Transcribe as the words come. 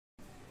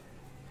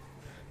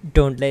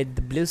Don't let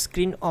the blue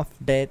screen of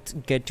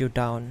death get you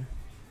down.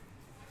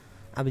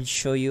 I will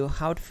show you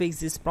how to fix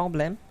this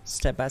problem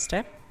step by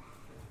step.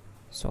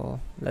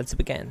 So let's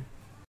begin.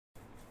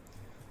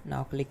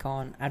 Now click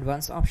on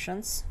Advanced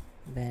Options,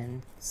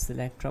 then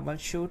select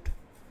Troubleshoot,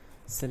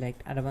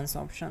 select Advanced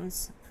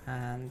Options,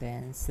 and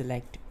then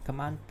select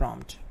Command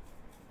Prompt.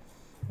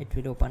 It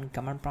will open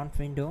Command Prompt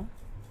window.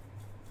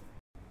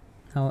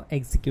 Now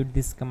execute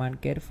this command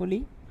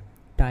carefully.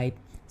 Type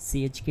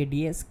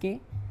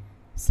chkdsk/f/r:/c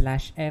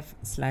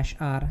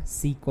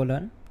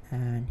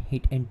and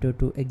hit enter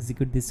to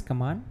execute this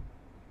command.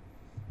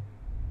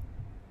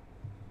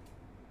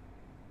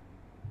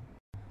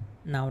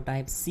 Now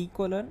type C: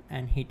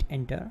 and hit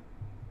enter.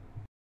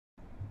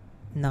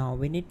 Now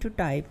we need to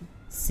type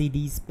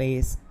cd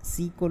space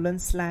C: /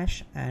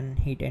 and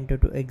hit enter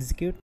to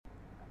execute.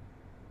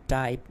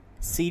 Type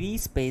cd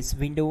space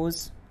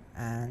Windows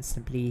and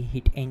simply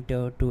hit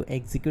enter to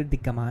execute the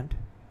command.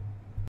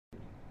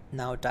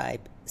 Now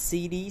type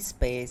cd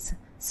space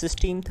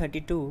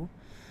system32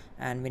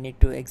 and we need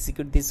to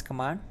execute this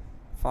command.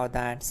 For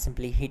that,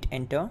 simply hit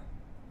enter.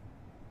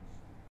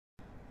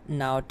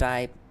 Now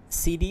type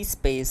cd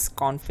space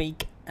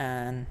config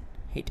and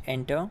hit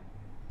enter.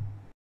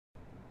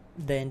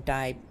 Then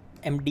type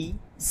md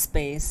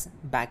space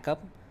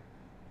backup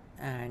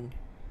and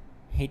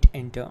hit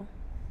enter.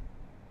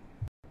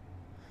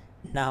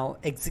 Now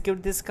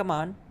execute this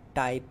command.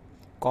 Type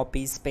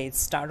copy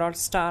space ***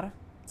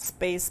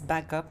 space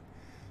backup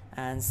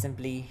and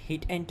simply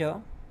hit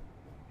enter.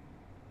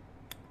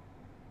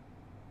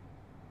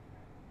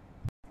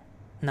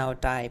 Now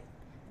type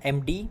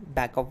md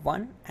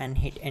backup1 and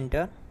hit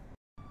enter.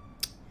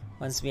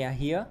 Once we are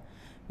here,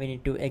 we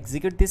need to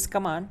execute this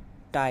command.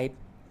 Type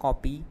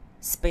copy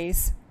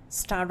space ***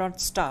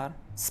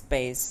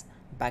 space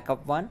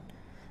backup1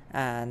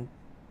 and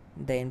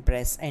then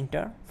press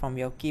enter from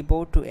your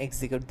keyboard to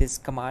execute this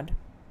command.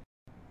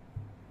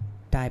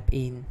 Type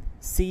in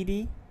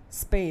cd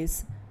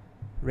space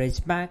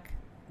regback,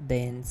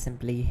 then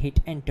simply hit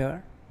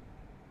enter.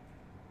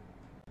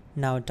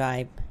 Now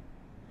type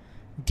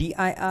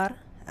dir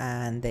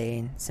and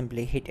then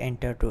simply hit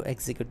enter to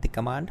execute the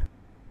command.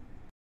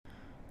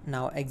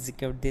 Now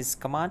execute this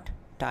command.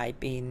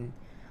 Type in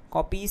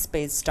copy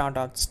space ***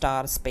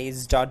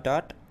 space ...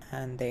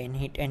 and then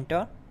hit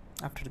enter.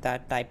 After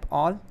that, type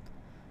all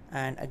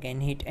and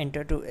again hit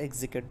enter to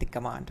execute the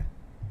command.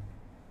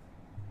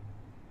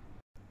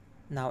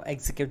 Now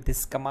execute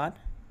this command.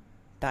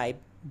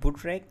 Type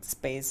bootrec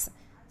space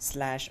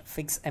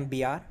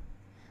 /fixmbr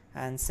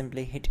and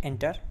simply hit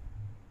enter.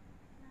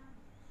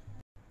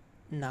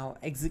 Now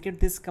execute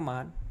this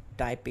command.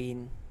 Type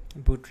in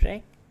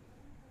bootrec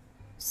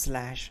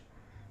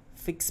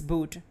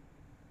 /fixboot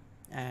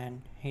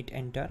and hit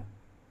enter.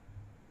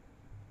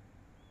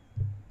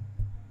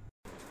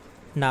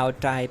 Now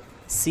type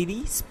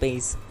cd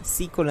space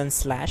C: /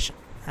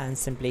 and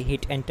simply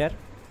hit enter.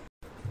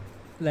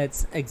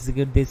 Let's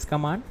execute this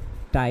command.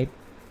 Type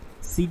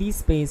cd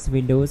space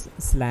Windows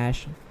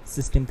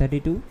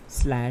 /system32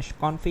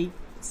 /config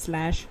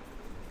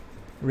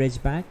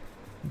 /regback,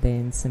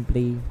 then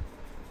simply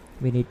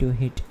we need to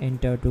hit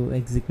enter to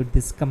execute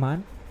this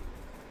command.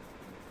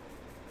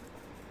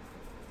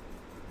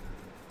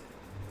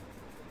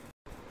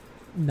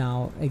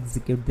 Now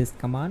execute this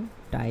command.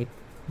 Type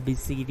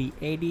bcd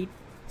edit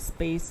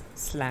space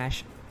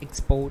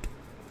 /export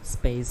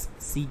space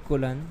C: /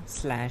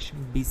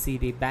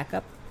 bcd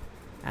backup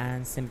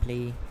and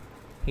simply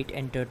hit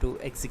enter to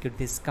execute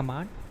this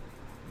command.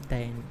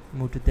 Then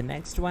move to the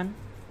next one.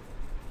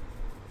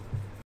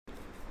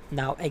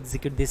 Now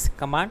execute this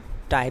command.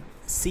 Type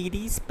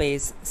cd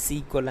space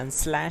C: /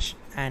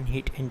 and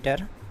hit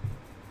enter.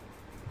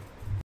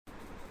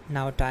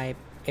 Now type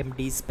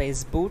md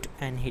space boot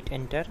and hit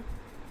enter.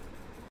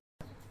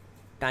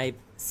 Type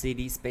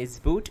cd space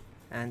boot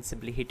and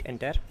simply hit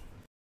enter.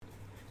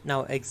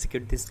 Now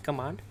execute this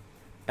command.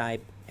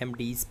 Type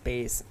md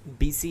space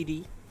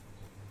bcd.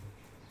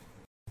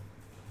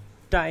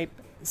 Type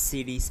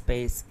cd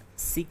space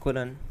C: /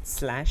 and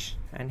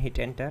hit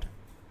enter.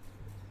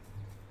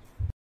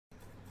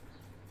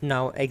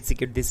 Now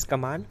execute this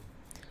command.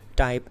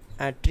 Type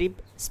attrib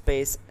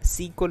space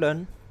C: /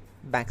 \boot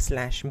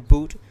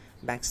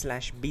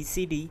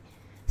 \bcd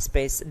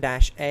space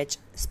 -h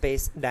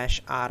space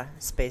 -r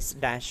space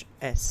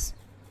 -s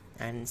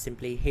and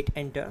simply hit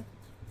enter.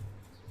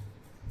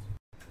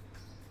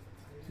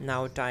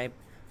 Now type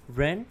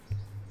run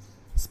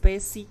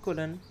space C: /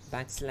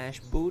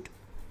 \boot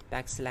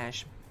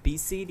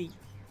 \bcd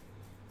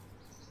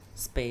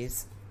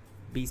space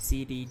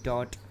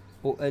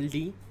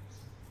bcd.old,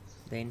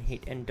 then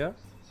hit enter.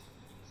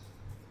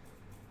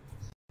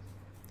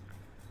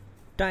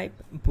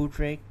 Type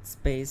bootrec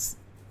space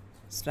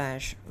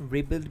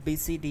 /rebuild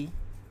bcd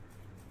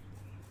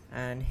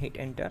and hit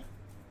enter.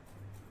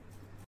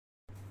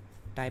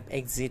 Type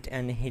exit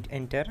and hit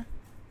enter.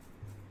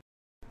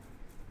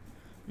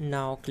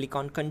 Now click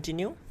on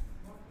continue.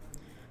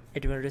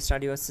 It will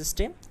restart your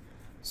system.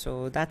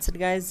 So that's it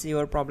guys,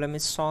 your problem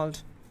is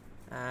solved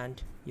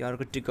and you are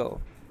good to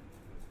go.